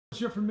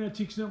Jeff from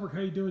Mantiques Network.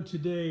 How you doing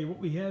today? What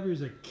we have here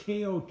is a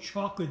Kayo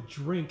chocolate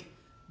drink,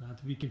 not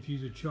to be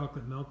confused with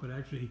chocolate milk, but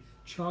actually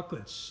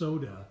chocolate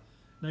soda.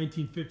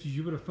 1950s.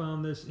 You would have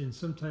found this in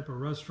some type of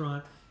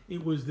restaurant.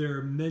 It was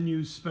their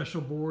menu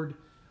special board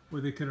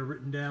where they could have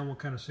written down what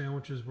kind of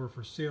sandwiches were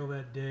for sale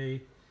that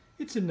day.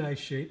 It's a nice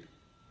shape.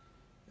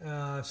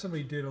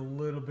 Somebody did a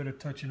little bit of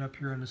touching up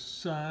here on the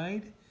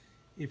side,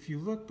 if you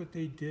look, but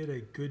they did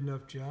a good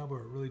enough job where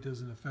it really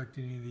doesn't affect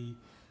any of the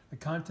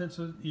contents.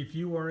 So if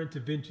you are into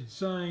vintage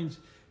signs,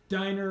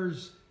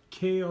 diners,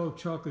 Kayo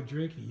chocolate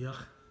drink,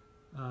 yuck,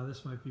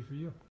 this might be for you.